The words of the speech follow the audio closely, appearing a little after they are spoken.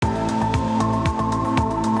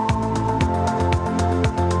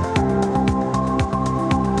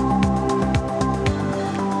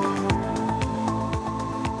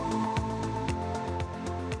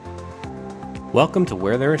Welcome to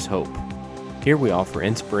Where There is Hope. Here we offer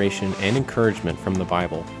inspiration and encouragement from the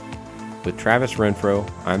Bible. With Travis Renfro,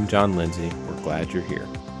 I'm John Lindsay. We're glad you're here.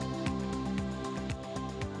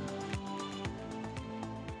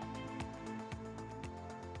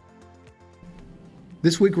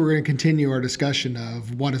 This week we're going to continue our discussion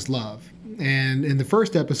of what is love. And in the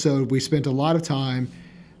first episode, we spent a lot of time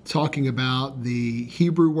talking about the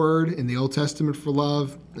Hebrew word in the Old Testament for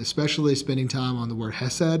love, especially spending time on the word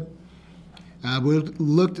hesed. We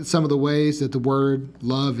looked at some of the ways that the word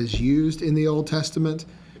love is used in the Old Testament.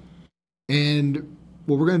 And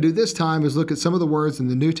what we're going to do this time is look at some of the words in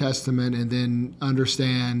the New Testament and then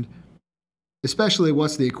understand especially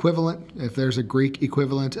what's the equivalent, if there's a Greek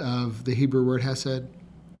equivalent of the Hebrew word hesed.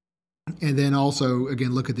 And then also,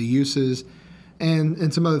 again, look at the uses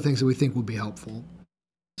and some other things that we think will be helpful.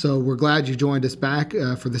 So we're glad you joined us back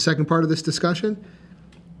for the second part of this discussion.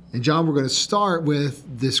 And John, we're going to start with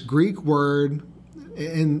this Greek word,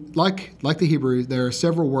 and like the Hebrew, there are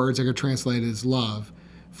several words that are translated as love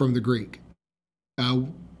from the Greek.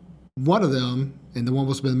 One of them, and the one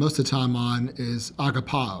we'll spend most of the time on, is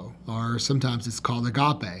agapao, or sometimes it's called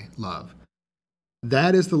agape love.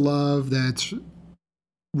 That is the love that's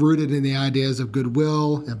rooted in the ideas of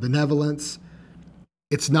goodwill and benevolence.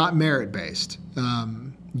 It's not merit-based.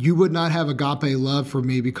 You would not have agape love for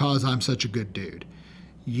me because I'm such a good dude.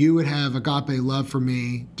 You would have agape love for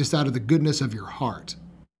me just out of the goodness of your heart.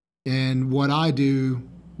 And what I do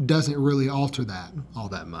doesn't really alter that all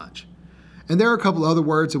that much. And there are a couple other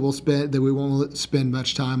words that we won't spend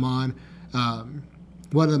much time on.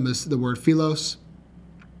 One of them is the word philos,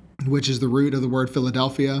 which is the root of the word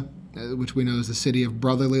Philadelphia, which we know is the city of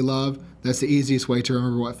brotherly love. That's the easiest way to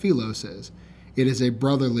remember what philos is. It is a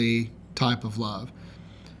brotherly type of love.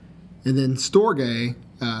 And then storge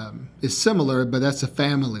is similar, but that's a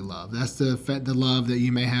family love. That's the love that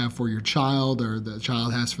you may have for your child or the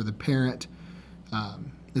child has for the parent.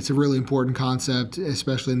 It's a really important concept,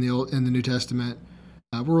 especially in the New Testament.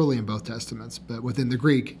 We're really in both Testaments, but within the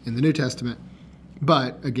Greek in the New Testament.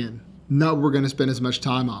 But again, not what we're going to spend as much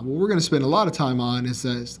time on. What we're going to spend a lot of time on is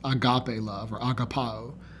this agape love or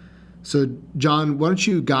agapao. So, John, why don't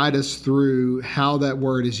you guide us through how that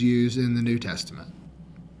word is used in the New Testament?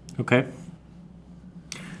 Okay.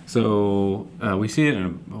 So we see it in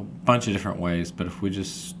a bunch of different ways, but if we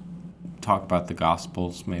just talk about the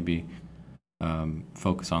Gospels, maybe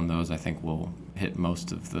focus on those, I think we'll hit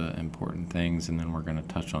most of the important things, and then we're going to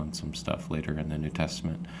touch on some stuff later in the New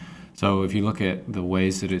Testament. So if you look at the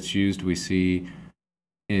ways that it's used, we see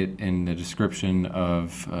it in the description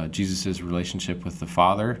of Jesus' relationship with the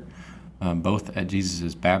Father, both at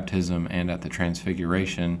Jesus' baptism and at the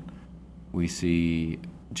Transfiguration. We see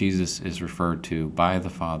Jesus is referred to by the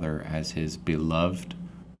Father as his beloved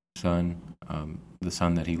Son, the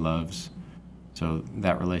Son that he loves. So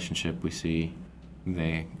that relationship, we see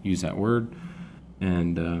they use that word,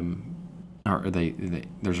 and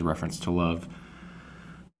there's a reference to love.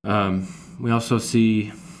 We also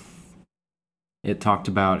see it talked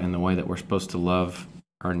about in the way that we're supposed to love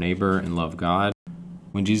our neighbor and love God.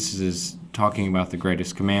 When Jesus is talking about the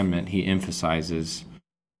greatest commandment, he emphasizes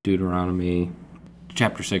Deuteronomy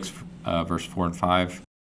chapter 6, verse 4 and 5,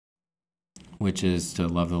 which is to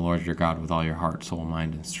love the Lord your God with all your heart, soul,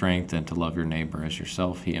 mind, and strength, and to love your neighbor as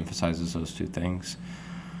yourself. He emphasizes those two things.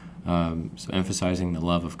 So emphasizing the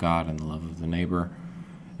love of God and the love of the neighbor.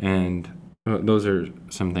 And those are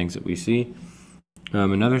some things that we see.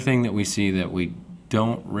 Another thing that we see that we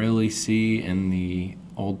don't really see in the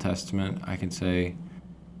Old Testament, I can say,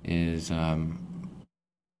 is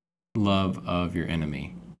love of your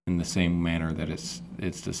enemy in the same manner that it's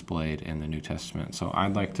displayed in the New Testament. So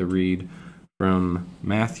I'd like to read from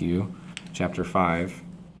Matthew chapter 5.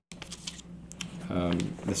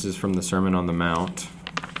 This is from the Sermon on the Mount.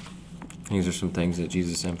 These are some things that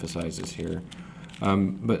Jesus emphasizes here.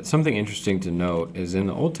 But something interesting to note is in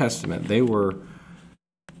the Old Testament, they were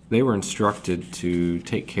instructed to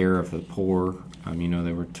take care of the poor.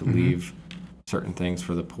 They were to leave certain things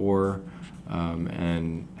for the poor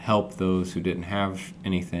and help those who didn't have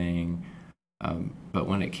anything. But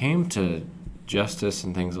when it came to justice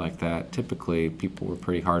and things like that, typically people were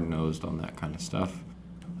pretty hard-nosed on that kind of stuff.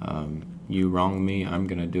 You wrong me, I'm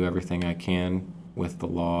going to do everything I can with the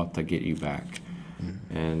law to get you back.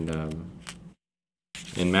 And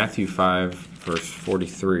in Matthew 5, verse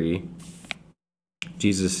 43,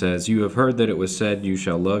 Jesus says, "You have heard that it was said, 'You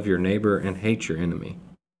shall love your neighbor and hate your enemy.'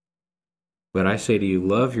 But I say to you,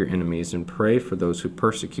 love your enemies and pray for those who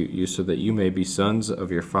persecute you, so that you may be sons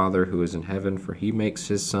of your Father who is in heaven, for he makes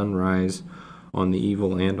his sun rise on the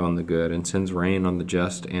evil and on the good, and sends rain on the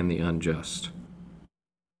just and the unjust."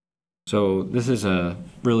 So this is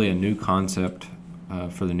really a new concept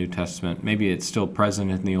for the New Testament. Maybe it's still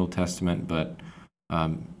present in the Old Testament, but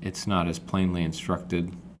it's not as plainly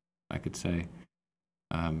instructed, I could say,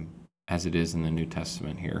 as it is in the New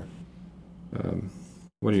Testament here.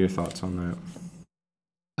 What are your thoughts on that?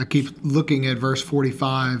 I keep looking at verse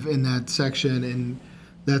 45 in that section, and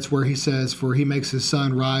that's where he says, "For he makes his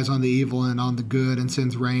sun rise on the evil and on the good, and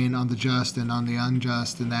sends rain on the just and on the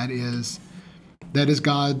unjust." And that is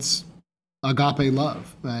God's agape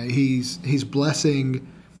love. He's blessing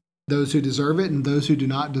those who deserve it and those who do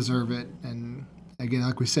not deserve it. And again,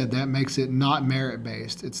 like we said, that makes it not merit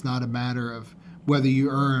based. It's not a matter of whether you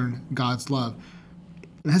earn God's love.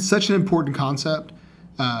 And that's such an important concept.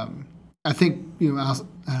 I think,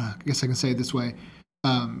 I guess I can say it this way.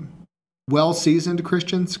 Well-seasoned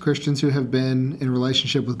Christians who have been in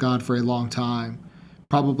relationship with God for a long time,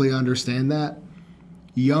 probably understand that.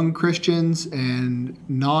 Young Christians and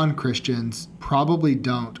non-Christians probably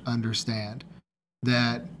don't understand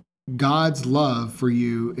that God's love for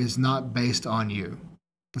you is not based on you.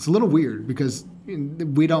 It's a little weird because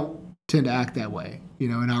we don't tend to act that way,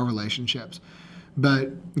 in our relationships.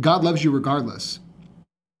 But God loves you regardless.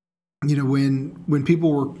 When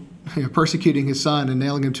people were persecuting his son and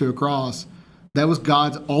nailing him to a cross, that was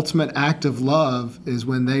God's ultimate act of love, is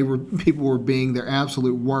when people were being their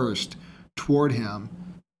absolute worst toward him.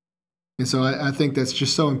 And so I think that's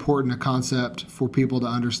just so important a concept for people to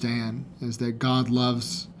understand, is that God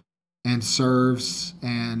loves and serves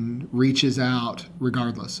and reaches out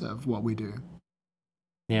regardless of what we do.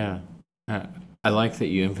 Yeah. I like that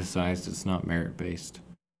you emphasized it's not merit-based.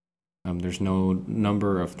 There's no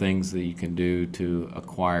number of things that you can do to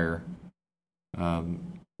acquire.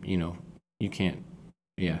 You can't.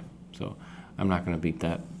 Yeah. So I'm not going to beat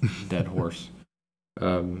that dead horse.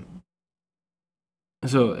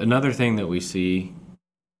 So another thing that we see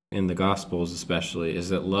in the Gospels, especially, is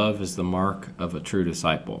that love is the mark of a true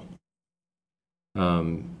disciple.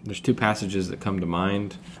 There's two passages that come to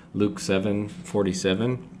mind. Luke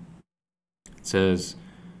 7:47. It says,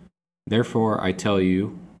 "Therefore I tell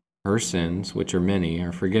you, her sins, which are many,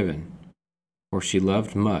 are forgiven, for she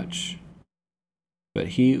loved much. But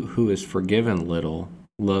he who is forgiven little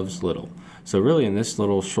loves little." So really, in this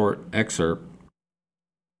little short excerpt,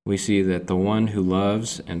 we see that the one who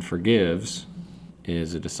loves and forgives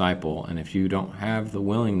is a disciple. And if you don't have the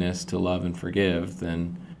willingness to love and forgive,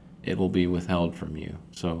 then it will be withheld from you.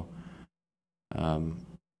 So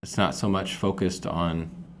it's not so much focused on,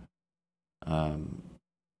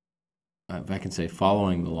 if I can say,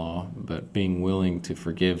 following the law, but being willing to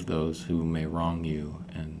forgive those who may wrong you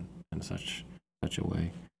in such a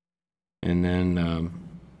way. And then,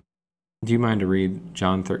 do you mind to read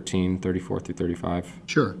John 13:34-35?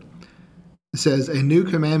 Sure. It says, "A new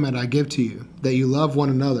commandment I give to you, that you love one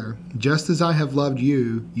another. Just as I have loved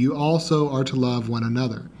you, you also are to love one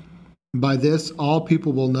another. By this, all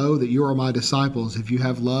people will know that you are my disciples, if you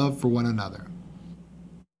have love for one another."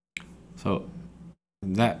 So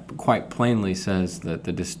that quite plainly says that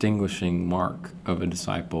the distinguishing mark of a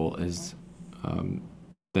disciple is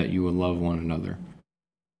that you will love one another.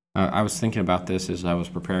 I was thinking about this as I was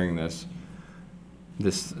preparing this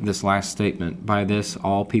last statement. By this,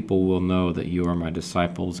 all people will know that you are my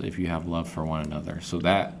disciples, if you have love for one another. So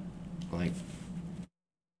that,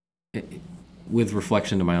 with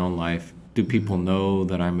reflection to my own life, do people know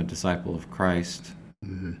that I'm a disciple of Christ?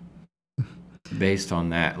 Mm-hmm. Based on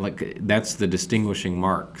that, that's the distinguishing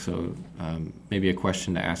mark. So maybe a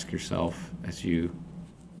question to ask yourself as you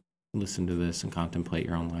listen to this and contemplate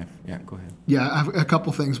your own life. Yeah, go ahead. Yeah, I have a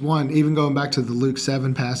couple things. One, even going back to the Luke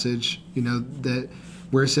 7 passage, that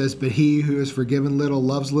where it says, "But he who is forgiven little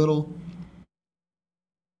loves little."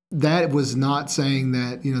 That was not saying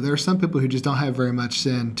that, there are some people who just don't have very much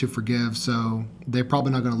sin to forgive, so they're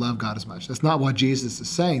probably not going to love God as much. That's not what Jesus is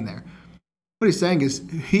saying there. What he's saying is,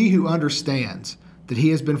 he who understands that he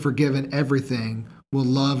has been forgiven everything will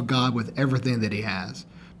love God with everything that he has.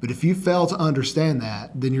 But if you fail to understand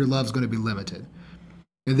that, then your love's going to be limited.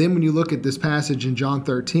 And then when you look at this passage in John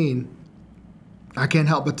 13, I can't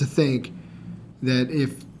help but to think that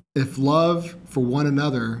if love for one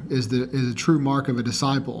another is a true mark of a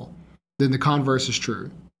disciple, then the converse is true.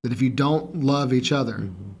 That if you don't love each other,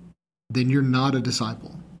 then you're not a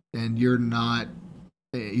disciple, and you're not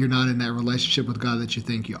in that relationship with God that you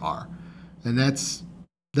think you are. And that's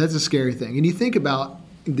a scary thing. And you think about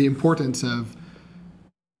the importance of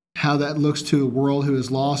how that looks to a world who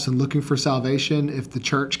is lost and looking for salvation if the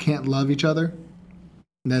church can't love each other.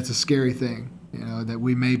 And that's a scary thing, that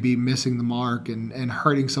we may be missing the mark and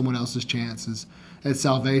hurting someone else's chances at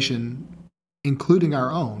salvation, including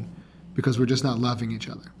our own, because we're just not loving each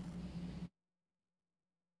other.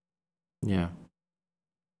 Yeah.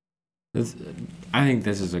 This, I think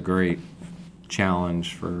this is a great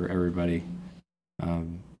challenge for everybody.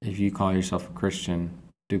 If you call yourself a Christian,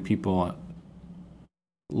 do people,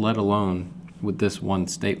 let alone with this one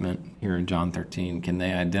statement here in John 13, can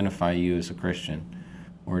they identify you as a Christian,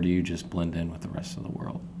 or do you just blend in with the rest of the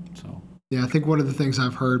world? So Yeah, I think one of the things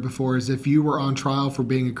I've heard before is if you were on trial for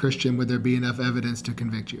being a Christian, would there be enough evidence to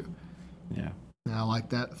convict you? yeah, And I like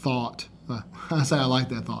that thought. I say I like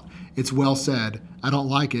that thought. It's well said. I don't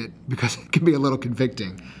like it because it can be a little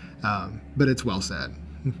convicting, but it's well said.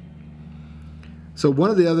 So one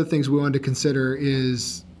of the other things we wanted to consider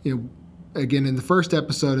is, again, in the first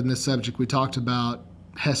episode in this subject, we talked about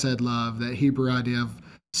Hesed love, that Hebrew idea of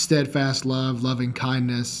steadfast love, loving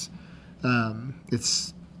kindness.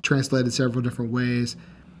 It's translated several different ways,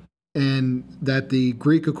 and that the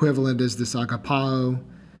Greek equivalent is this agapao,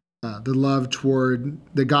 the love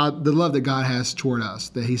the love that God has toward us,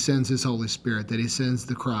 that He sends His Holy Spirit, that He sends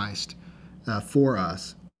the Christ for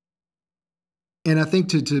us. And I think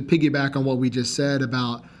to piggyback on what we just said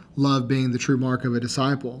about love being the true mark of a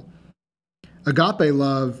disciple, agape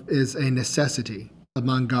love is a necessity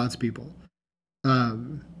among God's people.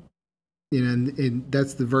 Um, and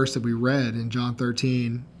that's the verse that we read in John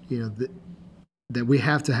 13. That we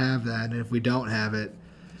have to have that, and if we don't have it,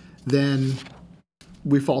 then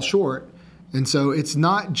we fall short. And so it's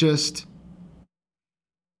not just,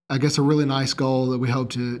 I guess, a really nice goal that we hope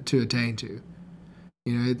to attain to.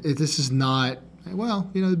 This is not,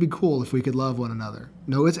 well, it'd be cool if we could love one another.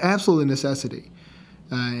 No, it's absolutely a necessity,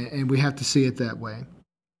 and we have to see it that way.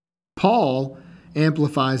 Paul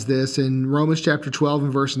amplifies this in Romans chapter 12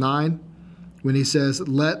 and verse 9 when he says,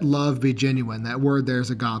 let love be genuine. That word there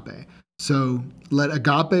is agape. So let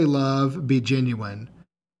agape love be genuine.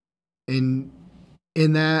 And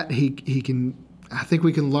in that, I think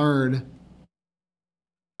we can learn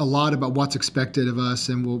a lot about what's expected of us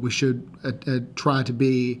and what we should try to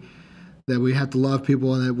be. That we have to love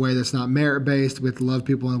people in a way that's not merit-based. We have to love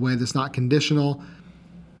people in a way that's not conditional.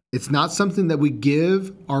 It's not something that we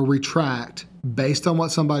give or retract based on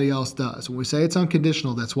what somebody else does. When we say it's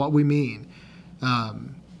unconditional, that's what we mean.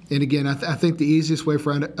 And again, I think the easiest way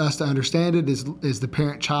for us to understand it is the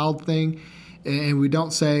parent-child thing. And we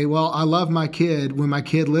don't say, well, I love my kid when my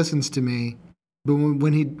kid listens to me, but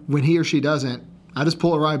when he or she doesn't, I just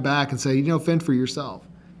pull it right back and say, fend for yourself.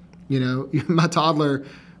 My toddler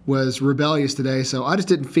was rebellious today, so I just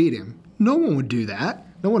didn't feed him. No one would do that.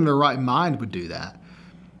 No one in their right mind would do that.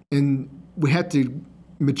 And we have to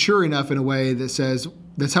mature enough in a way that says,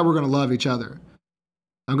 that's how we're going to love each other.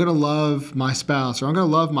 I'm going to love my spouse, or I'm going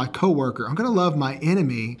to love my coworker. I'm going to love my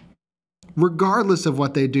enemy, regardless of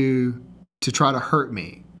what they do to try to hurt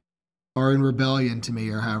me or in rebellion to me,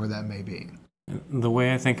 or however that may be. The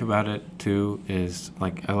way I think about it too is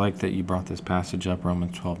I like that you brought this passage up,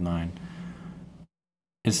 Romans 12:9.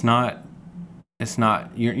 It's not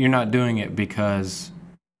you're not doing it because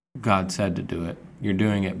God said to do it. You're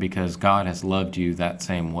doing it because God has loved you that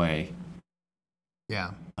same way.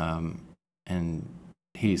 Yeah. And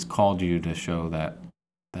He's called you to show that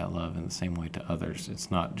love in the same way to others.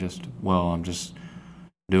 It's not just, well, I'm just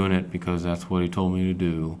doing it because that's what He told me to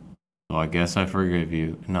do, so I guess I forgive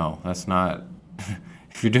you. No, that's not.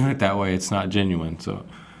 If you're doing it that way, it's not genuine. So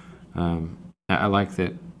I like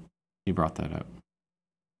that you brought that up.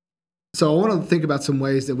 So I want to think about some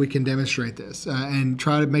ways that we can demonstrate this and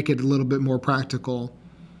try to make it a little bit more practical.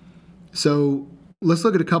 So let's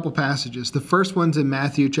look at a couple passages. The first one's in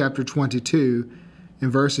Matthew chapter 22 in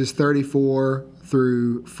verses 34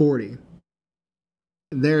 through 40.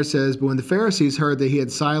 There it says, but when the Pharisees heard that He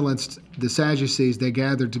had silenced the Sadducees, they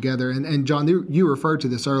gathered together. And John, you referred to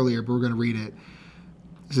this earlier, but we're going to read it.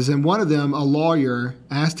 It says, and one of them, a lawyer,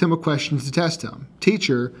 asked Him a question to test Him.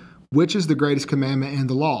 Teacher, which is the greatest commandment in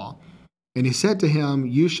the law? And He said to him,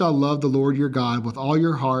 you shall love the Lord your God with all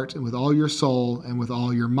your heart and with all your soul and with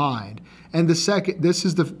all your mind. And this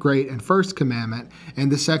is the great and first commandment, and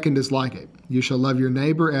the second is like it. You shall love your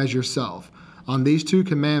neighbor as yourself. On these two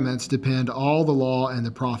commandments depend all the law and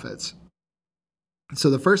the prophets. So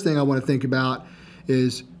the first thing I want to think about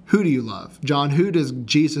is, who do you love? John, who does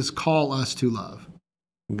Jesus call us to love?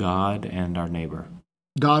 God and our neighbor.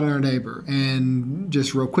 God and our neighbor. And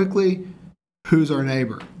just real quickly, who's our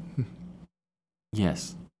neighbor?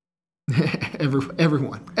 Yes.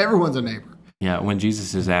 Everyone. Everyone's a neighbor. Yeah, when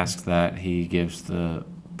Jesus is asked that, He gives the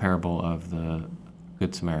parable of the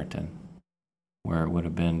Good Samaritan, where it would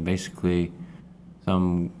have been basically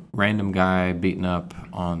some random guy beaten up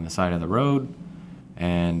on the side of the road,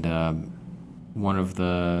 and one of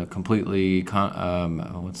the completely,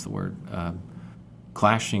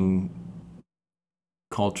 clashing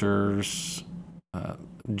cultures,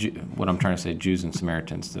 what I'm trying to say, Jews and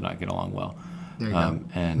Samaritans did not get along well. There you go.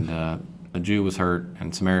 And a Jew was hurt,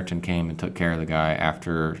 and Samaritan came and took care of the guy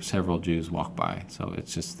after several Jews walked by. So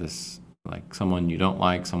it's just this, like, someone you don't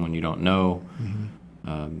like, someone you don't know.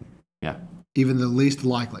 Yeah. Even the least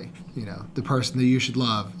likely, the person that you should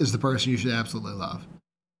love is the person you should absolutely love,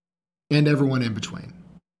 and everyone in between.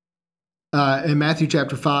 In Matthew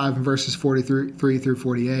chapter 5, verses 43 through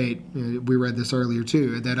 48, we read this earlier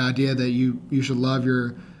too, that idea that you have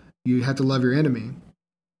to love your enemy.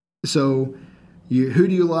 So who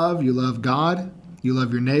do you love? You love God, you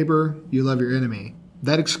love your neighbor, you love your enemy.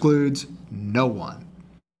 That excludes no one.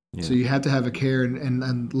 Yeah. So you have to have a care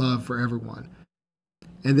and love for everyone.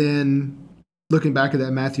 And then looking back at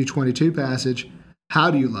that Matthew 22 passage, how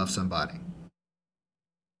do you love somebody?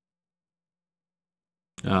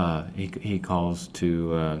 He calls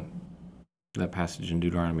to that passage in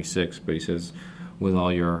Deuteronomy 6, but he says, with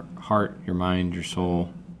all your heart, your mind, your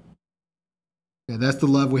soul. Yeah, that's the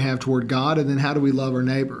love we have toward God. And then how do we love our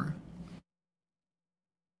neighbor?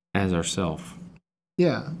 As ourself.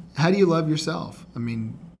 Yeah. How do you love yourself? I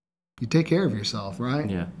mean, you take care of yourself, right?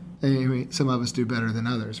 Yeah. I mean, some of us do better than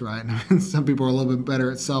others, right? Some people are a little bit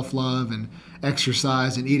better at self-love and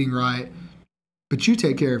exercise and eating right. But you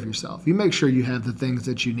take care of yourself. You make sure you have the things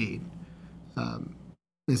that you need.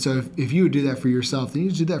 And so if you would do that for yourself, then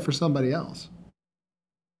you do that for somebody else.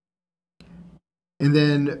 And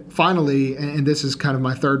then finally, and this is kind of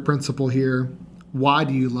my third principle here, why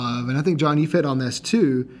do you love? And I think, John, you fit on this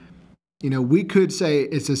too. We could say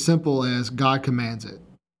it's as simple as God commands it.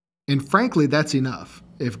 And frankly, that's enough.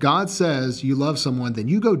 If God says you love someone, then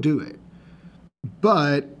you go do it.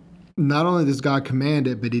 But not only does God command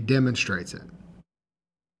it, but he demonstrates it.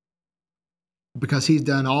 Because he's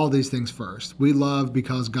done all these things first. We love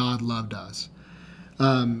because God loved us.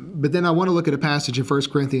 But then I want to look at a passage in 1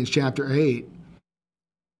 Corinthians chapter 8.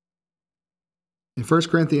 In 1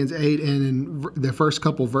 Corinthians 8 and in the first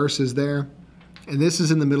couple verses there, and this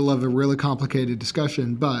is in the middle of a really complicated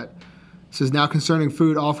discussion, but it says, now concerning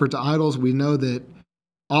food offered to idols, we know that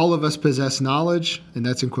all of us possess knowledge, and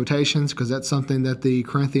that's in quotations because that's something that the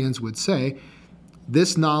Corinthians would say.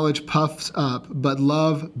 This knowledge puffs up, but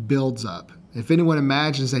love builds up. If anyone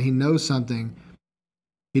imagines that he knows something,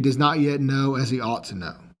 he does not yet know as he ought to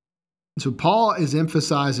know. So Paul is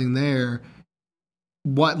emphasizing there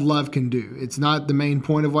what love can do. It's not the main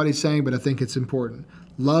point of what he's saying, but I think it's important.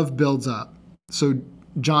 Love builds up. So,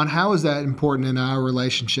 John, how is that important in our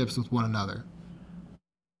relationships with one another?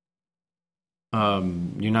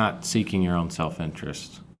 You're not seeking your own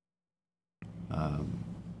self-interest.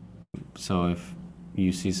 So if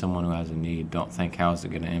you see someone who has a need, don't think, how is it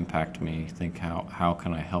going to impact me? Think, how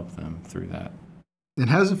can I help them through that? And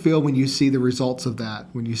how does it feel when you see the results of that,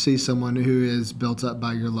 when you see someone who is built up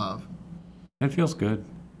by your love? It feels good.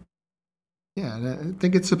 Yeah, I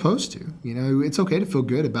think it's supposed to. It's okay to feel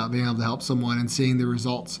good about being able to help someone and seeing the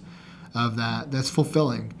results of that. That's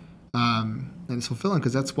fulfilling. And it's fulfilling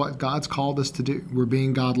because that's what God's called us to do. We're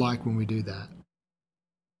being God-like when we do that.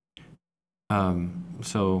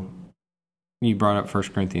 So you brought up 1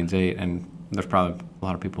 Corinthians 8, and there's probably a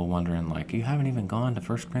lot of people wondering, like, you haven't even gone to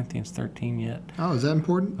 1 Corinthians 13 yet? Oh, is that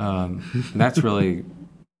important? That's really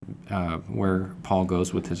where Paul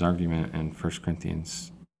goes with his argument in 1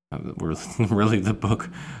 Corinthians. Really the book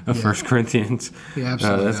of 1 Corinthians. Yeah,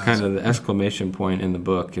 absolutely. That's kind of the exclamation point in the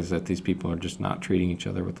book, is that these people are just not treating each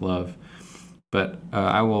other with love. But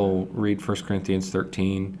I will read 1 Corinthians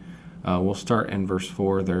 13. We'll start in verse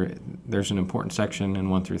 4. There's an important section in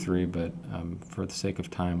 1 through 3, but for the sake of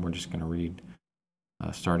time, we're just going to read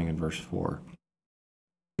starting in verse 4.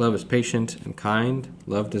 Love is patient and kind.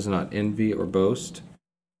 Love does not envy or boast.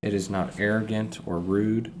 It is not arrogant or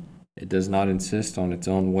rude. It does not insist on its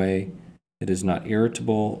own way. It is not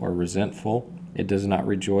irritable or resentful. It does not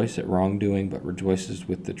rejoice at wrongdoing, but rejoices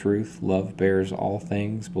with the truth. Love bears all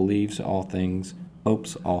things, believes all things,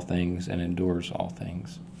 hopes all things, and endures all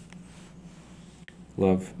things.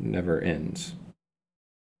 Love never ends.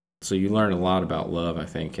 So you learn a lot about love, I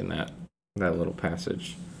think, in that little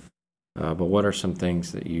passage. But what are some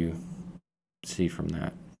things that you see from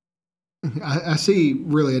that? I see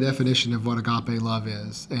really a definition of what agape love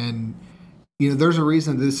is. And, there's a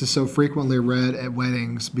reason this is so frequently read at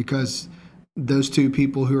weddings, because those two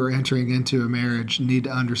people who are entering into a marriage need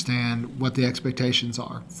to understand what the expectations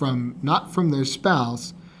are not from their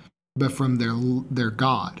spouse, but from their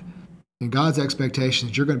God. And God's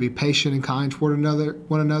expectations, you're going to be patient and kind toward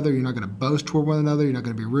one another. You're not going to boast toward one another. You're not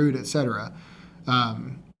going to be rude, etc.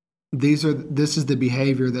 This is the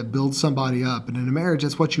behavior that builds somebody up. And in a marriage,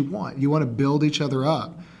 that's what you want. You want to build each other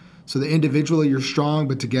up So that individually you're strong,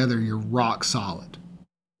 but together you're rock solid.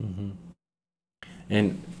 Mm-hmm.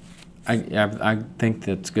 And I think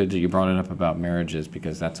that's good that you brought it up about marriages,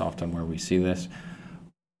 because that's often where we see this.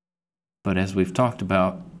 But as we've talked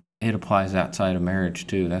about, it applies outside of marriage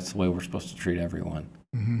too. That's the way we're supposed to treat everyone.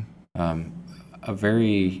 Mm-hmm. A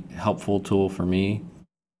very helpful tool for me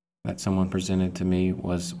that someone presented to me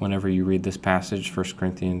was, whenever you read this passage, 1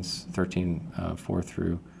 Corinthians 13, 4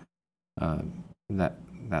 through that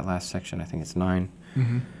last section, I think it's 9.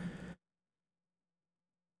 Mm-hmm.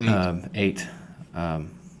 8.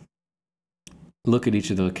 Look at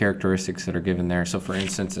each of the characteristics that are given there. So, for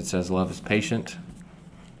instance, it says love is patient.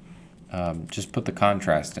 Just put the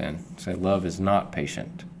contrast in. Say love is not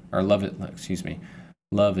patient, or love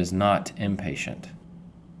is not impatient.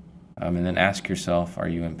 And then ask yourself, are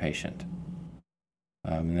you impatient?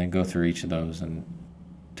 And then go through each of those and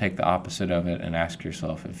take the opposite of it and ask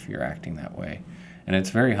yourself if you're acting that way. And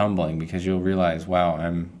it's very humbling, because you'll realize, wow,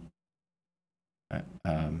 I'm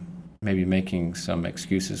maybe making some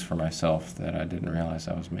excuses for myself that I didn't realize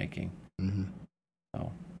I was making. Mm-hmm.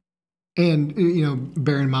 So. And,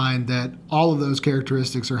 bear in mind that all of those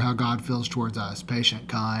characteristics are how God feels towards us: patient,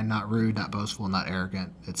 kind, not rude, not boastful, not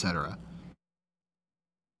arrogant, etc.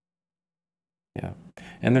 Yeah.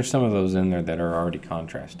 And there's some of those in there that are already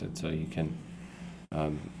contrasted, so you can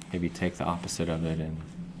maybe take the opposite of it and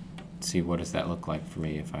see, what does that look like for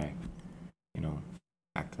me if I,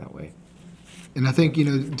 act that way. And I think,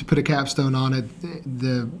 to put a capstone on it,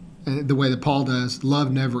 the way that Paul does,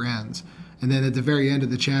 love never ends. And then at the very end of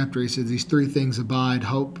the chapter, he says these 3 things abide: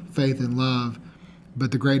 hope, faith, and love. But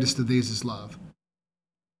the greatest of these is love.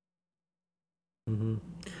 Mm-hmm.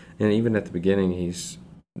 And even at the beginning, he's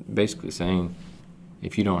basically saying,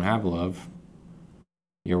 if you don't have love,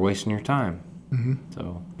 you're wasting your time. Mm-hmm.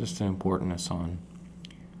 So just an importance on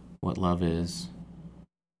what love is.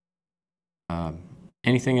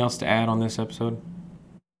 Anything else to add on this episode?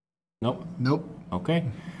 Nope. Okay.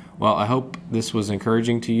 Well, I hope this was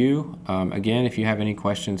encouraging to you. Again, if you have any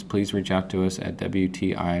questions, please reach out to us at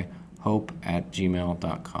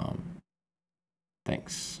wtihope@gmail.com.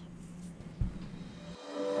 Thanks.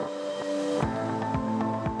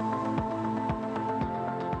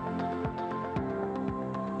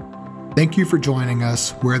 Thank you for joining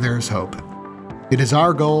us where there is hope. It is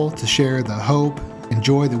our goal to share the hope and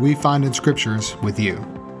joy that we find in Scriptures with you.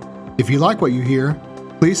 If you like what you hear,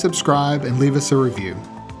 please subscribe and leave us a review.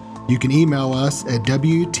 You can email us at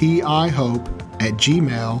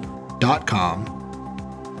wtihope@gmail.com.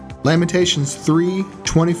 Lamentations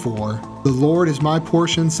 3:24, "The Lord is my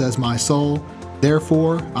portion, says my soul,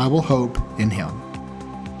 therefore I will hope in him."